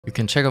You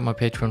can check out my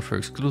Patreon for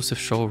exclusive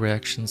show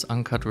reactions,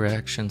 uncut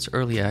reactions,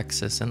 early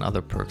access, and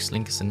other perks.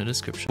 Link is in the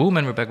description. Boom,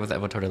 and we're back with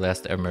Avatar The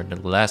Last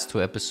Airbender. The last two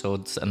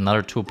episodes,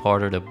 another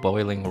two-parter, The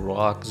Boiling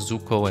Rock.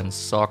 Zuko and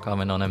Sokka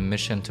went on a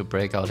mission to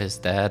break out his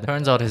dad.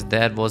 Turns out his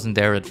dad wasn't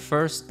there at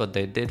first, but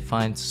they did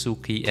find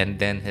Suki, and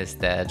then his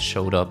dad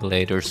showed up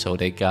later, so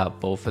they got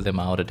both of them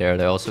out of there.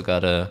 They also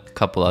got a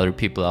couple other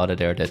people out of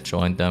there that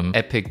joined them.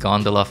 Epic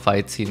gondola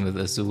fight scene with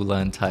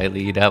Azula and Ty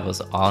Lee. That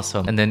was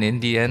awesome. And then in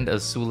the end,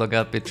 Azula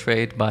got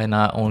betrayed by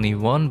not only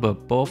one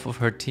but both of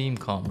her team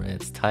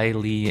comrades, Ty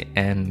Lee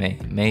and May.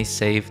 May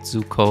saved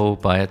Zuko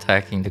by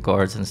attacking the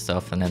guards and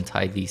stuff, and then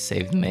Ty Lee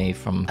saved May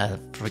from a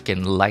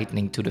freaking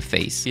lightning to the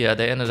face. Yeah,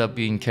 they ended up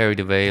being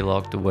carried away,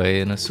 locked away,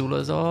 and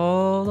Azula's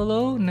all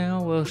alone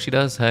now. Well, she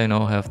does, you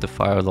know, have the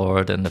Fire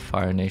Lord and the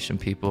Fire Nation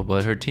people,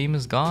 but her team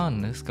is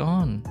gone. It's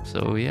gone.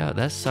 So yeah,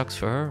 that sucks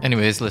for her.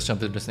 Anyways, let's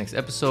jump into this next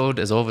episode.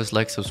 As always,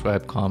 like,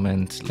 subscribe,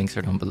 comment. Links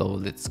are down below.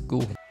 Let's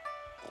go.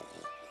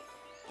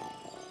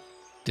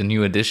 The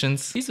new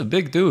additions. He's a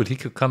big dude. He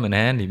could come in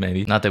handy,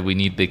 maybe. Not that we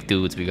need big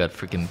dudes. We got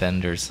freaking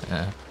benders.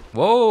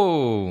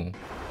 Whoa!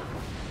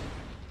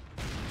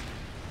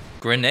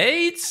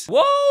 Grenades?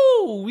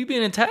 Whoa! We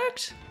being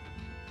attacked?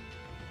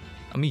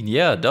 I mean,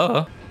 yeah,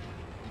 duh.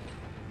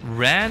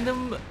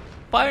 Random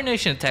Fire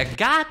Nation attack.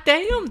 God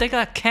damn, they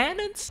got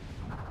cannons?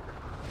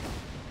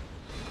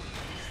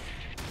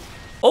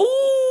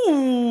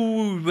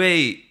 Oh,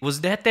 wait. Was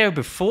that there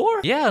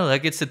before? Yeah,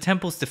 like it's the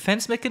temple's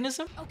defense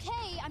mechanism?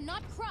 Okay, I'm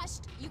not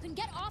crushed. You can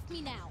get off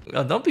me now.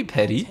 Oh, don't be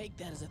petty. Take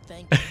that as a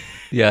thank you.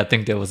 Yeah, I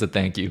think that was a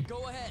thank you.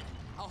 Go ahead.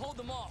 I'll hold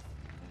them off.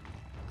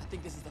 I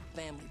think this is a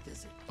family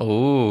visit.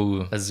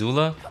 Oh,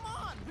 Azula? Come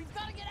on, we've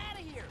got to get out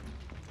of here.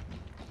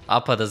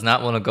 Appa does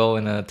not want to go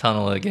in a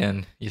tunnel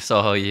again. You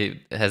saw how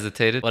he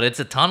hesitated. But it's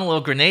a tunnel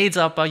of grenades,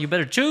 Appa. You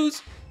better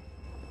choose.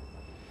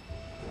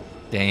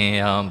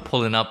 Damn,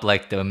 pulling up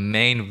like the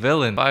main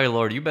villain. Fire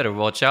Lord, you better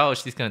watch out.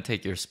 She's gonna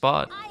take your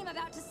spot. I am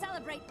about to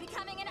celebrate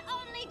becoming an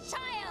only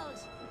child.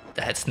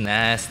 That's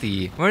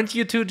nasty. Weren't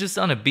you two just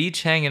on a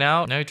beach hanging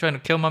out? Now you're trying to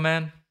kill my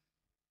man?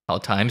 How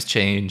times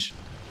change.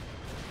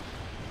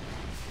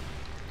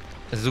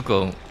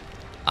 Zuko,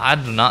 I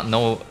do not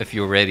know if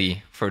you're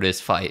ready for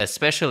this fight,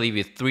 especially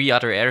with 3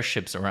 other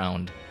airships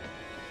around.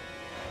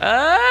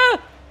 Ah!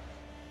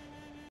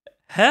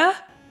 Huh?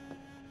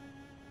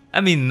 I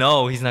mean,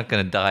 no, he's not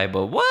gonna die,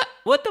 but what?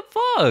 What the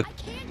fuck? I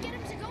can't get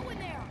him to go in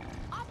there.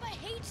 Appa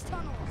hates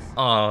tunnels.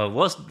 Oh,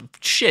 what's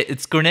shit?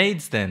 It's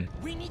grenades then.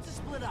 We need to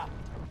split up.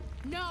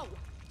 No,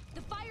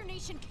 the Fire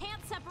Nation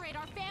can't separate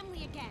our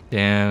family again.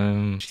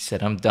 Damn. She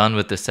said, I'm done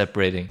with the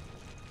separating.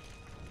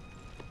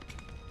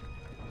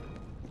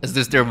 Is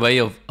this their way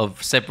of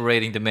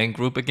separating the main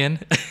group again?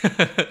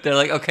 They're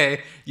like,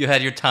 okay, you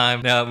had your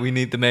time. Now we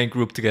need the main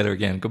group together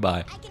again.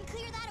 Goodbye. I can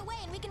clear that away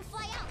and we can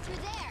fly out through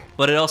there.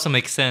 But it also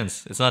makes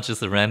sense. It's not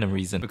just a random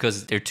reason.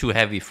 Because they're too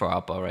heavy for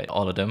Appa, right?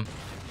 All of them.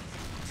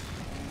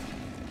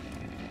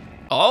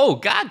 Oh,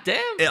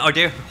 goddamn. Are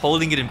they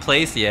holding it in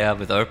place? Yeah,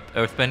 with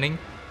earthbending.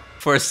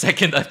 For a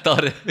second, I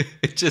thought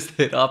it just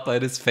hit Appa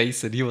in his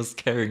face and he was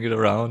carrying it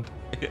around.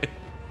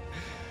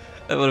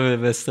 That would have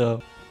been messed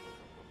up.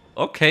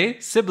 Okay,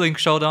 sibling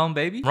showdown,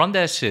 baby. Run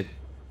that shit.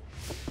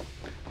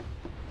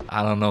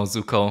 I don't know,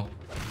 Zuko.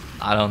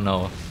 I don't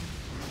know.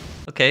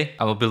 Okay,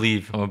 I will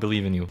believe. I will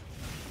believe in you.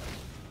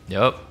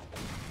 Yup.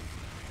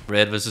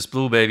 Red versus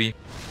blue, baby.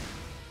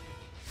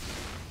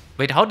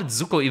 Wait, how did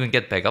Zuko even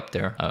get back up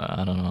there?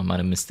 I don't know. I might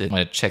have missed it.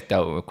 Might have checked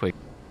out real quick.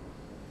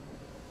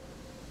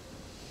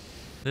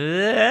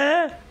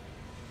 Come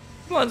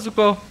on,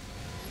 Zuko.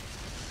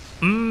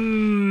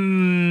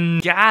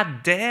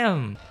 God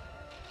damn.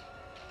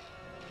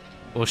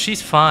 Well,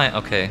 she's fine.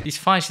 Okay. She's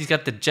fine. She's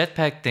got the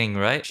jetpack thing,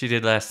 right? She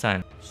did last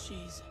time.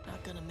 She's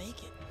not gonna make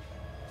it.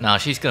 Nah,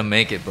 she's gonna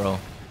make it, bro.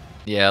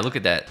 Yeah, look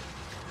at that.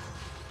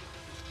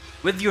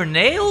 With your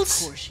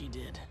nails? Of course she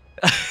did.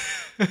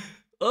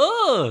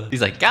 Oh!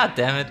 He's like, God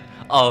damn it.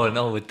 Oh,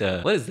 no, with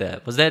the... What is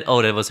that? Was that...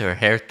 Oh, that was her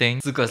hair thing?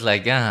 Zuko's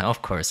like, yeah,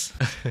 of course.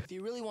 If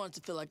you really wanted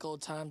to feel like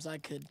old times, I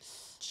could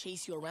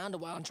chase you around a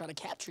while and try to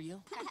capture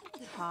you.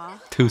 Huh?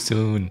 Too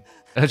soon.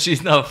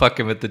 She's not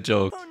fucking with the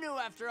joke. Who knew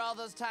after all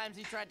those times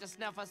he tried to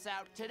snuff us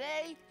out?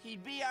 Today,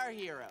 he'd be our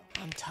hero.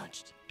 I'm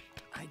touched.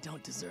 I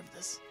don't deserve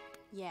this.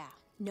 Yeah,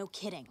 no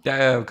kidding.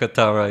 Damn,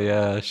 Katara,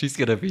 yeah. She's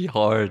gonna be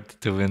hard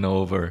to win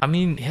over. I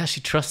mean, yeah,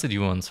 she trusted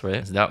you once, right?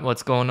 Is that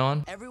what's going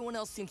on? Everyone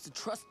else seems to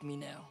trust me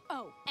now.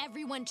 Oh,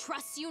 everyone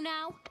trusts you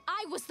now?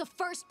 I was the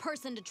first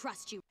person to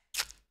trust you.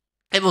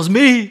 It was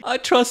me! I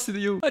trusted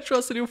you. I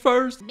trusted you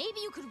first. Maybe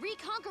you could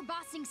reconquer Ba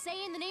Sing Se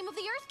in the name of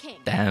the Earth King.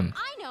 Damn.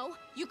 I know.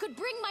 You could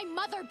bring my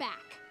mother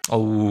back.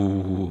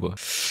 Oh.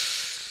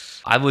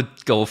 I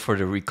would go for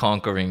the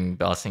reconquering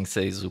Ba Sing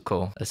Se,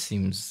 Zuko. That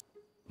seems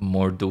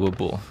more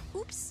doable.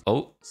 Oops.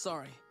 Oh.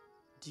 Sorry.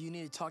 Do you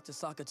need to talk to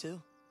Sokka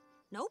too?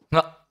 Nope.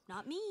 No.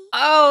 Not me.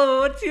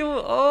 Oh,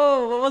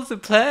 what was the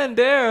plan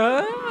there,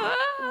 huh?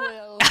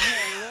 Well,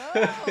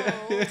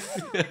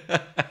 hello.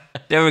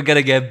 They were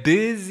gonna get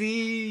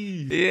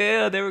busy.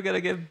 Yeah, they were gonna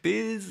get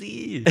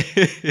busy.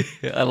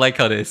 I like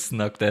how they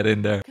snuck that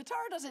in there.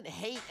 KATARA doesn't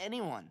hate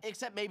anyone,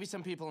 except maybe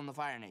some people in the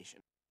Fire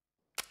Nation.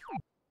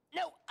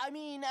 No, I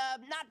mean,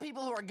 not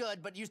people who are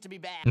good but used to be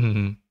bad.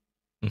 Mm-hmm.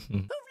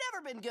 Who've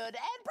never been good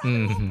and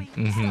probably won't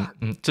be.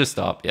 Stop. Just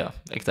stop. Yeah,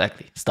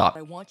 exactly. Stop.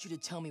 I want you to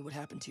tell me what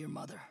happened to your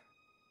mother.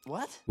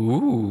 What?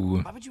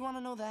 Ooh. Why would you want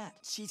to know that?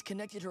 She's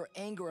connected her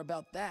anger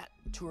about that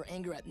to her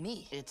anger at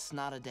me. It's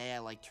not a day I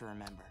like to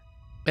remember.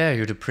 Yeah,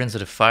 you're the prince of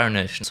the Fire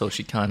Nation, so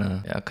she kind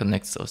of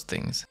connects those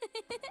things.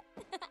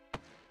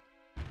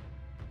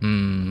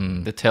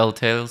 The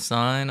telltale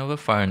sign of a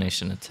Fire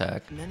Nation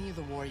attack. Many of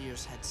the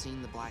warriors had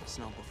seen the black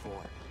snow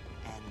before,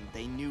 and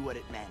they knew what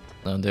it meant.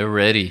 No, they're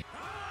ready.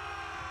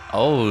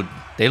 Oh,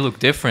 they look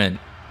different.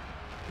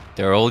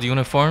 Their old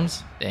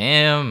uniforms?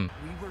 Damn.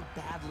 We were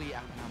badly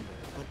outnumbered,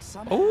 but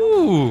somehow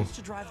Ooh. we managed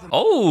to drive them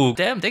Oh,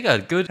 damn, they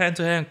got good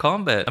hand-to-hand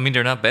combat. I mean,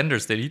 they're not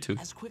benders, they need to.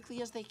 as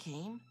quickly as they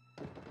came.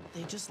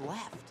 They just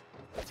left.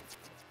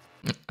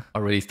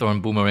 Already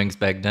throwing boomerangs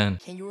back then.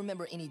 Can you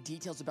remember any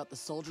details about the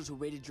soldiers who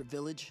raided your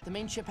village? The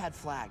main ship had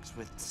flags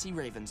with sea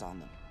ravens on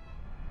them.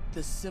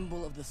 The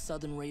symbol of the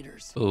Southern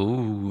Raiders.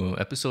 Ooh,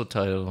 episode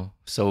title.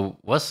 So,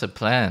 what's the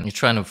plan? You're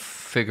trying to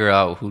figure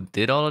out who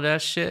did all of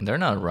that shit? They're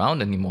not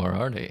around anymore,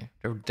 are they?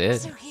 They're dead.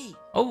 Suki.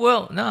 Oh,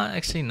 well, no,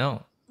 actually,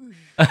 no.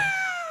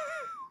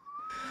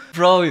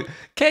 Bro,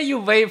 can't you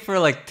wait for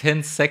like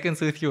 10 seconds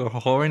with your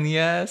horny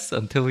ass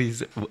until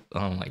he's...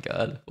 Oh my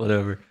god,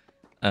 whatever.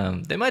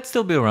 They might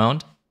still be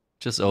around.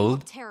 Just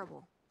old.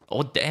 Terrible.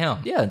 Oh,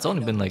 damn. Yeah, it's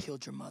only been like...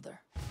 Killed your mother.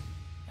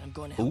 And I'm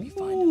going to help you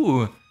find her.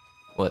 Ooh.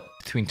 What,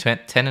 between 10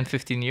 and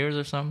 15 years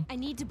or something? I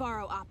need to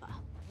borrow Appa.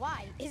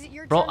 Why? Is it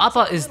your Bro, turn to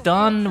Appa take a is little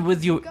done field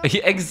with trip,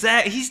 you.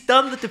 Zuko? He's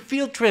done with the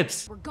field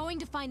trips. We're going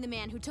to find the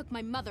man who took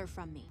my mother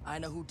from me. I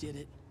know who did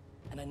it,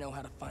 and I know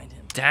how to find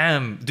him.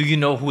 Damn, do you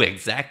know who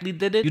exactly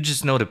did it? You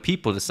just know the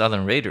people, the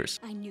Southern Raiders.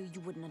 I knew you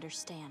wouldn't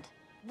understand.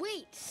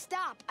 Wait,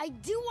 stop. I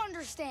do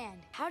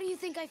understand. How do you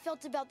think I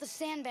felt about the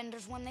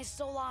Sandbenders when they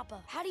stole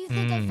Appa? How do you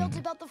think I felt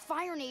about the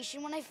Fire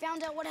Nation when I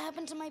found out what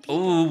happened to my people?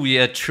 Oh,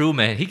 yeah, true,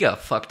 man. He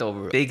got fucked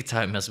over big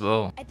time as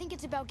well. I think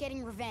it's about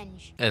getting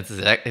revenge. It's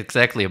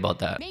exactly about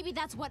that. Maybe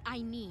that's what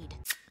I need.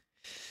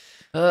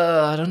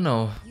 I don't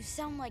know. You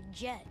sound like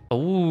Jet.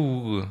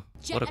 Oh,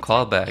 Jet what a attacked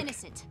callback. the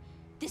innocent.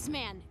 This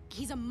man,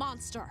 he's a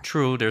monster.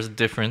 True, there's a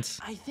difference.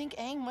 I think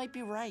Aang might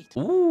be right.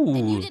 Then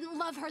you Ooh. didn't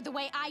love her the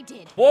way I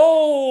did.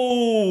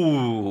 Whoa,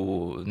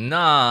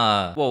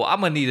 nah. Whoa,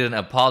 I'm gonna need an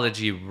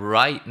apology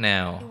right You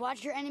now.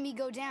 watch your enemy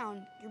go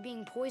down, you're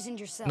being poisoned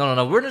yourself. No.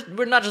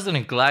 We're not just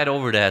gonna glide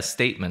over that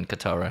statement,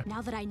 Katara.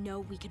 Now that I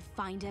know we could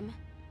find him,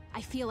 I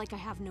feel like I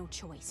have no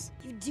choice.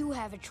 You do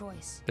have a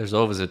choice. There's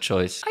always a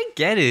choice. I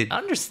get it. I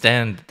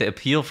understand the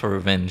appeal for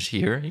revenge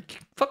here. You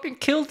fucking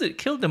killed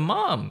the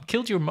mom.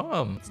 Killed your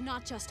mom. It's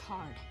not just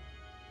hard.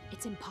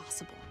 It's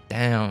impossible.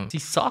 Damn. See,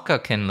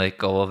 Sokka can let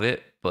go of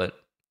it, but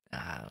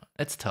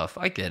it's tough.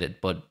 I get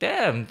it. But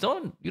damn,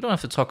 you don't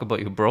have to talk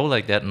about your bro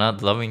like that,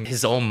 not loving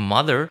his own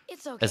mother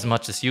It's okay. as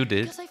much as you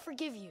did. Because I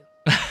forgive you.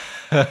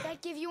 Did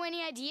that give you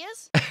any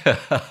ideas?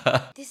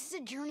 This is a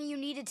journey you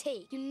need to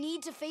take. You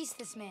need to face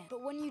this man.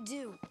 But when you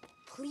do,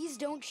 please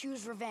don't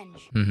choose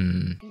revenge.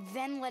 And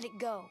then let it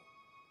go.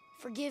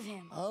 Forgive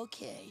him.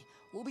 Okay,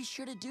 we'll be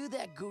sure to do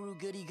that, Guru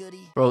Goody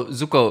Goody. Bro,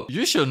 Zuko,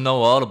 you should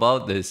know all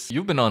about this.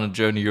 You've been on a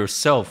journey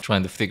yourself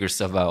trying to figure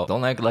stuff out.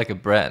 Don't act like a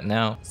brat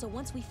now. So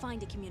once we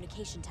find a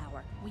communication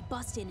tower, we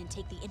bust in and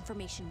take the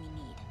information we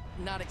need.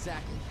 Not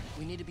exactly.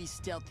 We need to be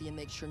stealthy and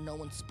make sure no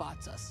one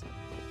spots us.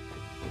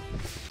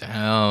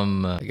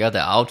 Damn, they got the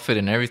outfit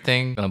and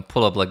everything. Gonna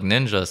pull up like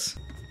ninjas.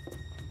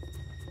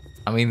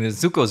 I mean,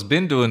 Zuko's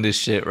been doing this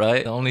shit,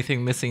 right? The only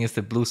thing missing is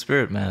the blue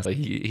spirit mask, but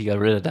he got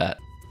rid of that.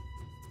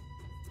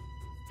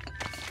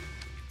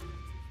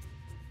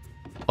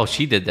 Oh,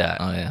 she did that.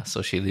 Oh yeah,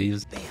 so she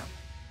leaves. Bam.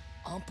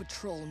 On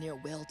patrol near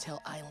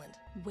Whaletail Island.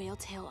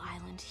 Whaletail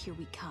Island, here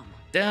we come.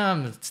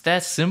 Damn, it's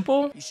that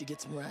simple? You should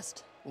get some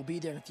rest. We'll be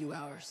there in a few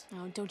hours.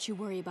 Oh, don't you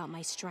worry about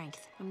my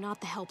strength. I'm not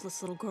the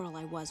helpless little girl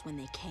I was when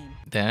they came.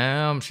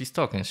 Damn, she's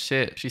talking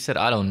shit. She said,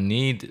 I don't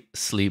need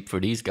sleep for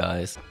these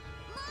guys.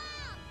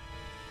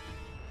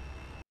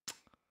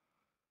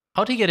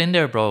 How'd he get in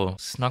there, bro?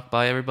 Snuck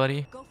by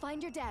everybody? Go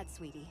find your dad,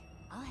 sweetie.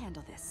 I'll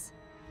handle this.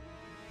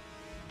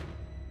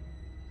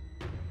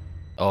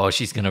 Oh,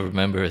 she's gonna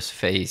remember his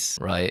face,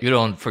 right? You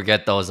don't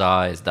forget those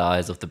eyes, the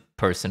eyes of the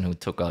person who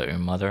took out your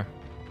mother.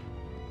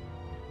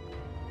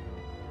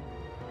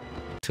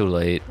 Too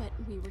late. But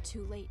we were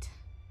too late.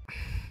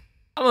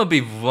 I'm gonna be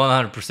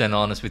 100%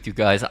 honest with you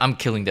guys. I'm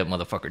killing that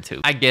motherfucker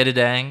too. I get it,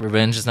 Aang.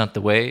 Revenge is not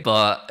the way,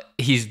 but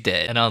he's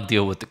dead. And I'll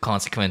deal with the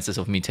consequences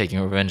of me taking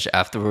revenge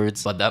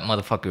afterwards. But that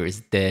motherfucker is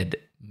dead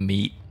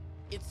meat.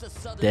 It's the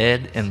Southern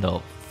Dead Raiders. in the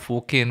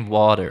fucking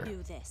water.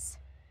 Do this.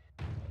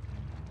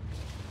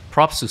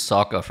 Props to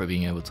Sokka for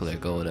being able to let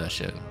go of that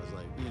shit.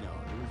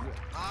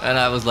 And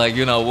I was like,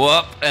 you know,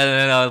 whoop. And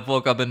then I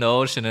woke up in the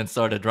ocean and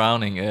started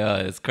drowning. Yeah,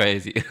 it's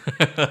crazy.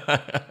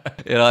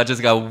 You know, I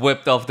just got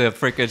whipped off the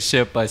freaking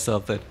ship by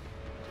something.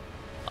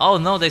 Oh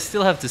no, they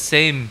still have the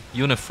same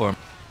uniform.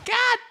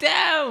 God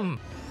damn!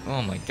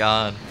 Oh my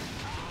god.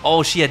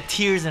 Oh, she had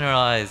tears in her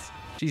eyes.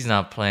 She's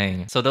not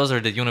playing. So those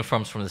are the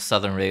uniforms from the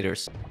Southern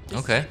Raiders.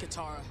 Okay.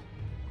 KATARA.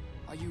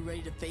 Are you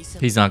ready to face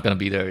him? He's not gonna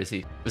be there, is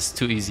he? This is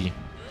too easy.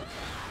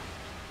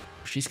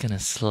 She's gonna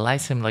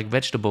slice him like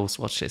vegetables.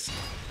 Watch this.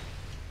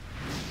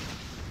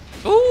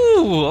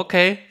 Ooh,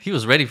 okay. He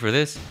was ready for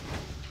this.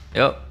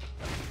 Yep.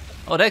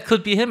 Oh, that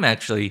could be him,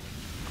 actually.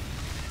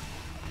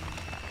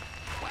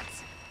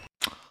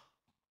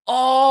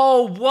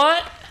 Oh,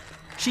 what?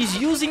 She's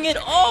using it?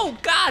 Oh,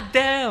 god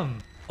damn.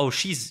 Oh,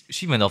 she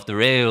went off the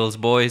rails,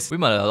 boys. We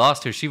might have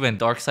lost her. She went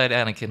dark side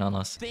Anakin on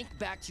us. Think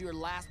back to your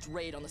last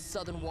raid on the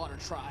Southern Water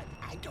Tribe.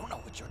 I don't know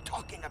what you're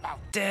talking about.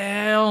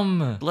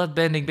 Damn.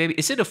 Bloodbending, baby.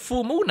 Is it a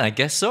full moon? I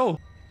guess so.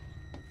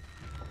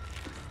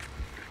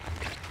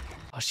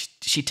 Oh,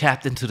 she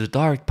tapped into the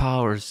dark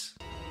powers.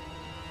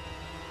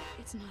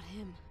 It's not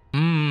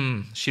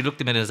him. She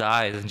looked him in his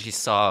eyes and she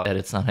saw that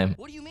it's not him.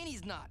 What do you mean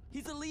he's not?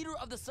 He's the leader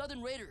of the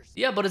Southern Raiders.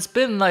 Yeah, but it's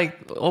been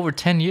like over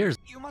 10 years.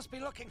 You must be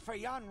looking for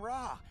Yan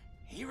Ra.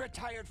 He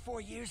retired 4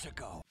 years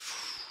ago.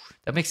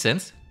 That makes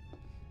sense.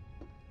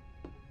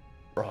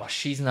 Bro,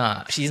 she's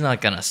not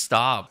gonna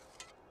stop.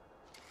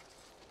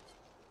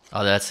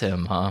 Oh, that's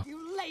him, huh?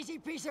 You lazy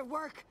piece of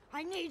work!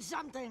 I need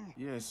something!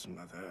 Yes,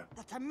 Mother.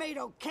 The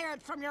tomato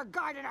carrots from your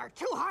garden are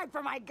too hard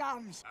for my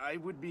gums! I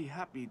would be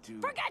happy to.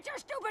 Forget your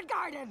stupid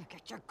garden!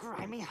 Get your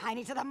grimy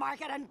hiney to the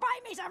market and buy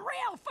me some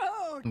real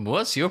food!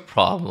 What's your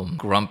problem,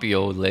 grumpy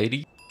old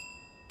lady?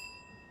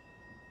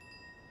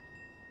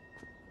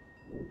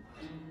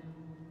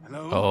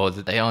 Hello? Oh,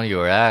 they on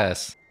your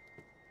ass.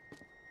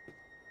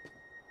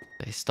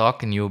 They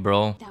stalking you,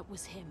 bro. That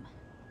was him.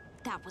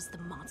 That was the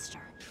monster.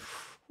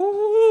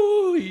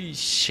 Ooh,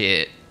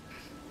 shit.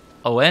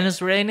 Oh, and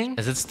it's raining?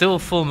 Is it still a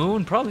full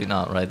moon? Probably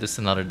not, right? This is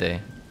another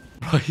day.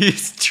 Bro,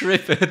 he's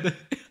tripping.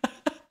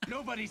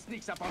 Nobody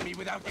sneaks up on me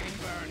without getting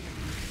burned.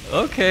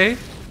 Okay.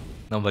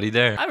 Nobody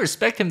there. I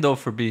respect him though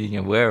for being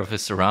aware of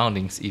his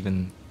surroundings,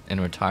 even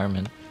in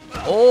retirement.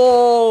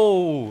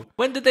 Oh!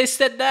 When did they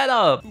set that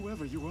up?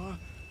 Whoever you are,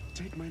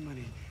 take my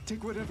money.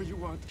 Take whatever you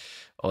want.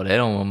 Oh, they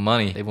don't want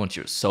money. They want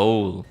your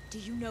soul. Do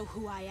you know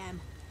who I am?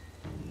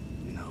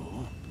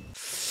 No.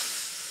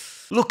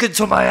 Look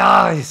into my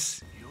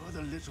eyes!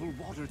 You're the little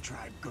water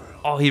tribe girl.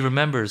 Oh, he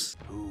remembers.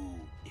 Who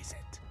is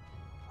it?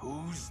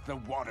 Who's the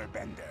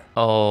waterbender?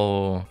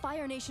 Oh.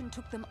 Fire Nation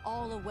took them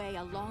all away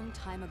a long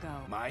time ago.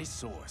 My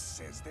source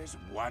says there's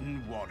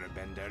one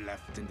waterbender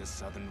left in the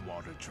Southern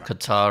Water Tribe.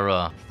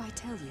 KATARA. If I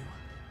tell you,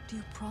 do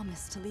you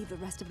promise to leave the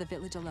rest of the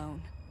village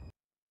alone?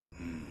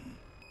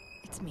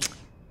 It's me.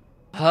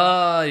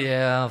 Ah,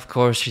 yeah, of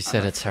course she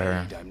said it's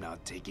her. I'm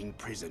not taking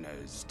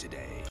prisoners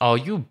today. Oh,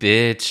 you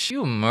bitch.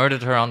 You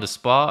murdered her on the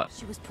spot.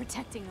 She was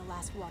protecting the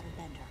last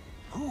waterbender.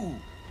 Who?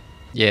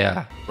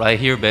 Yeah, right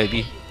here,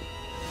 baby.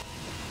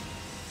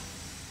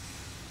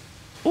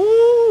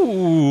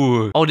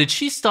 Ooh. Oh, did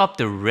she stop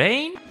the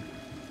rain?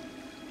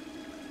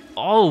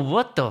 Oh,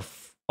 what the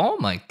f... Oh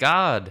my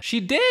god. She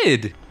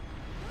did.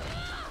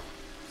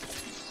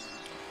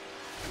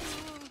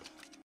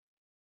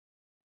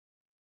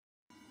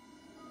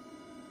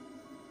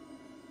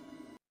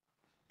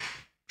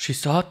 She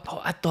stopped?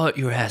 Oh, I thought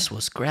your ass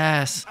was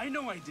grass. I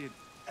know I did,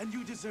 and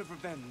you deserve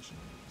revenge.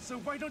 So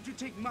why don't you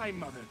take my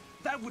mother?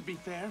 That would be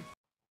fair.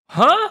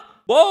 Huh?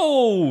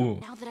 Whoa!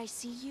 Now that I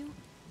see you,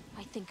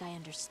 I think I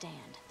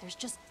understand. There's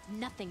just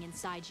nothing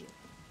inside you.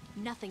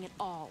 Nothing at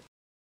all.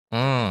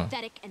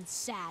 Pathetic and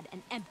sad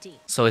and empty.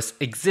 So his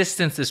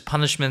existence is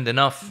punishment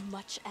enough.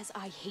 Much as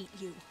I hate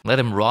you, Let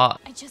him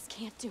rot. I just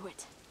can't do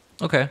it.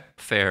 Okay,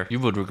 fair. You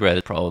would regret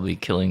it probably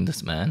killing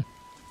this man.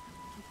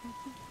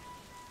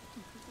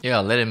 Yeah,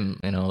 let him,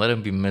 let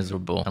him be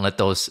miserable and let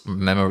those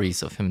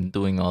memories of him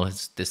doing all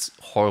this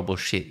horrible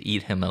shit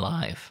eat him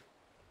alive.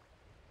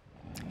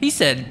 He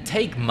said,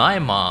 take my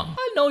mom.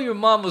 I know your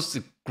mom was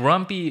a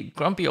grumpy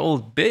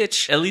old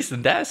bitch, at least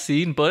in that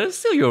scene, but it's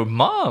still your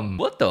mom.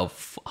 What the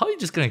f- How are you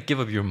just gonna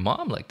give up your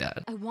mom like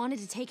that? I wanted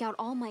to take out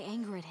all my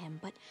anger at him,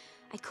 but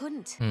I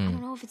couldn't. I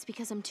don't know if it's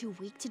because I'm too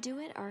weak to do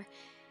it, or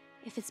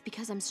if it's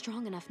because I'm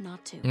strong enough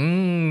not to.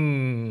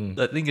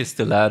 I think it's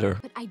the latter.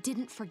 But I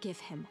didn't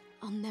forgive him.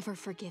 I'll never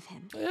forgive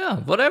him.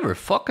 Yeah, whatever,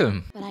 fuck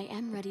him. But I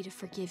am ready to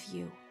forgive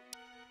you.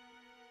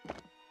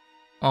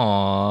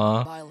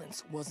 Aww.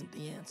 Violence wasn't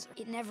the answer.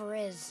 It never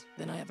is.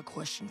 Then I have a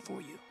question for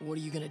you. What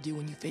are you gonna do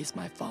when you face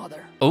my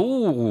father?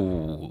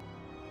 Oh.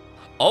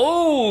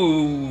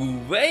 Oh,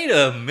 wait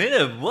a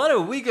minute. What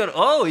are we gonna...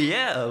 Oh,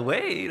 yeah,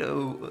 wait.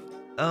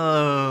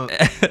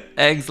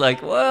 Aang's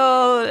like,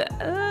 well,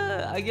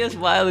 I guess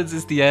violence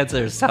is the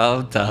answer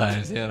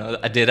sometimes,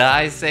 Did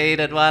I say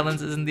that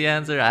violence isn't the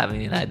answer? I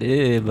mean, I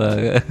did,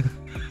 but...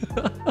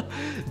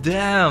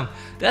 Damn,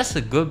 that's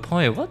a good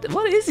point.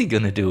 What is he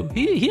gonna do?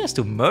 He has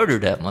to murder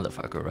that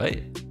motherfucker,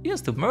 right? He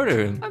has to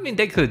murder him. I mean,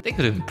 they could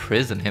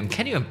imprison him.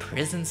 Can you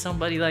imprison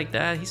somebody like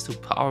that? He's too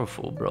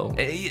powerful, bro.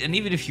 And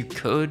even if you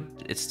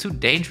could, it's too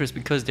dangerous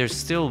because there's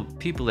still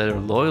people that are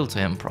loyal to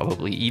him,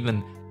 probably,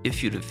 even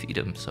if you defeat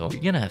him. So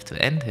you're gonna have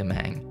to end him,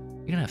 Aang.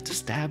 You're gonna have to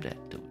stab that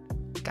dude.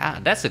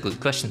 God, that's a good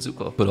question,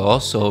 Zuko. But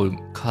also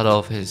cut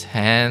off his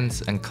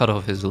hands and cut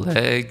off his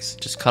legs.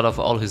 Just cut off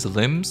all his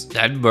limbs.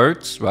 That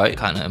works, right?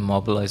 Kind of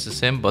immobilizes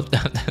him, but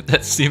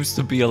that seems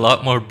to be a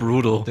lot more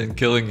brutal than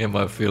killing him,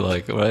 I feel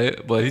like, right?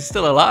 But he's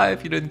still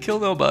alive. He didn't kill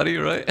nobody,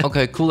 right?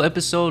 Okay, cool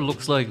episode.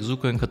 Looks like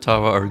Zuko and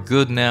Katara are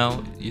good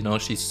now. You know,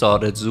 she saw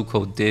that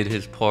Zuko did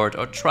his part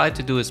or tried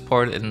to do his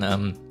part in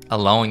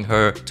allowing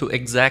her to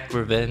exact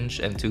revenge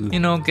and to, you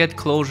know, get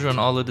closure on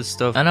all of this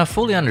stuff. And I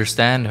fully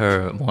understand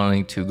her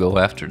wanting to go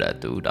after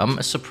that dude.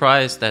 I'm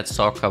surprised that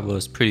Sokka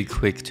was pretty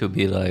quick to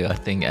be like, I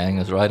think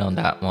Aang is right on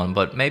that one.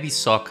 But maybe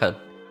Sokka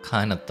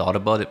kind of thought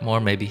about it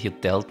more. Maybe he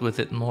dealt with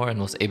it more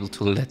and was able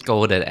to let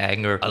go of that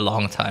anger a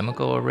long time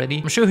ago already.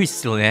 I'm sure he's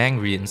still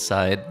angry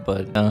inside,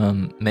 but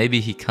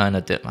maybe he kind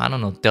of, I don't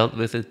know, dealt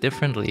with it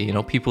differently. You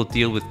know, people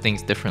deal with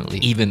things differently,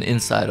 even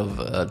inside of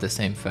the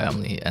same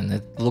family. And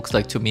it looks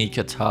like to me,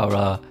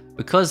 Katara,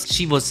 because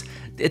she was,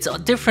 it's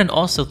different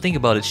also, think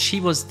about it, she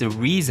was the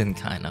reason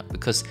kind of,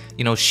 because,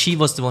 you know, she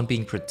was the one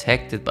being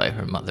protected by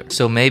her mother.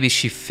 So maybe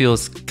she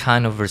feels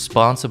kind of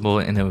responsible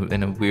in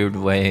a weird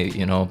way,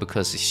 you know,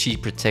 because she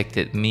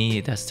protected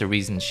me, that's the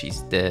reason she's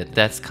dead.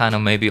 That's kind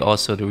of maybe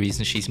also the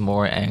reason she's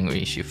more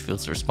angry. She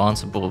feels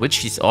responsible, which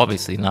she's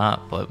obviously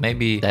not, but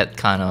maybe that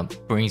kind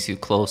of brings you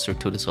closer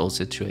to this whole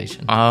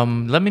situation.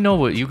 Let me know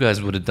what you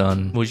guys would have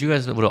done. Would you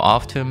guys would have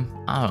offed him?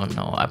 I don't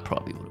know, I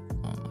probably would have.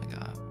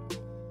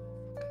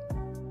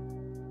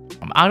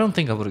 I don't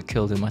think I would have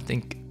killed him. I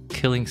think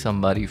killing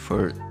somebody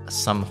for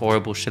some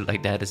horrible shit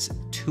like that is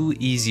too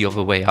easy of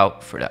a way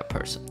out for that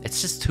person. It's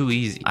just too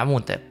easy. I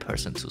want that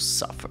person to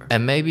suffer.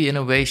 And maybe in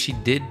a way she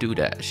did do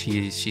that.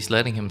 She's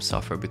letting him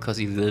suffer because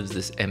he lives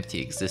this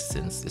empty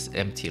existence, this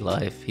empty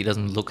life. He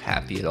doesn't look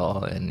happy at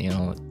all. And, you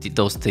know,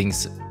 those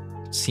things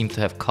seem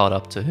to have caught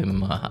up to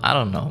him. I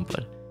don't know,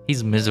 but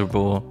he's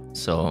miserable.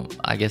 So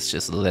I guess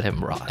just let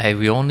him rot. Hey,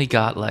 we only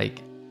got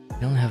like, we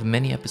don't have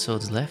many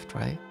episodes left,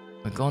 right?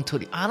 We're going to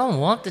the... I don't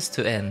want this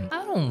to end.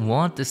 I don't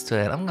want this to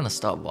end. I'm gonna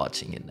stop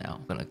watching it now.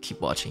 I'm gonna keep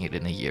watching it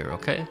in a year,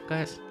 okay,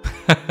 guys?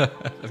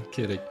 I'm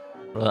kidding.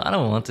 Well, I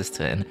don't want this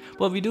to end.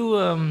 Well, we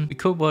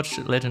could watch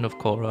Legend of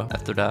Korra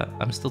after that.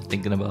 I'm still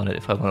thinking about it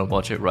if I want to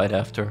watch it right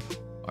after.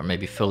 Or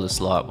maybe fill the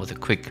slot with a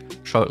quick,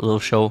 short little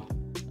show.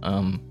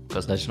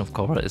 Because Legend of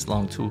Korra is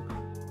long too.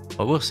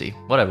 But we'll see.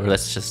 Whatever,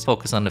 let's just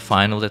focus on the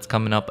final that's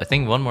coming up. I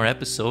think one more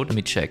episode. Let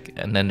me check.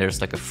 And then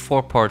there's like a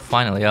 4-part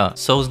final. Yeah.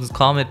 Sozin's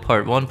Comet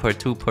Part 1, Part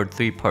 2, Part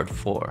 3, Part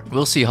 4.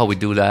 We'll see how we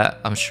do that.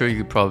 I'm sure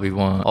you probably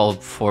want all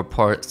 4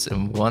 parts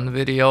in one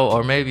video.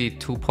 Or maybe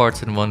 2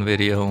 parts in one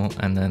video.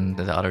 And then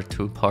the other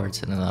 2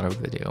 parts in another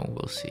video.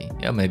 We'll see.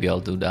 Yeah, maybe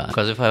I'll do that.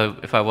 Because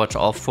if I watch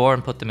all 4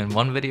 and put them in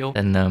one video,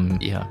 then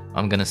yeah,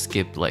 I'm gonna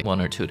skip like 1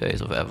 or 2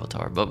 days of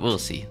Avatar. But we'll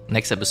see.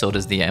 Next episode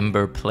is the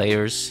Ember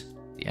players.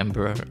 The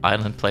Ember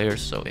Island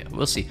players, so yeah,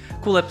 we'll see.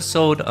 Cool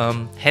episode,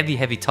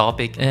 heavy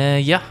topic.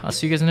 Yeah, I'll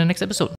see you guys in the next episode.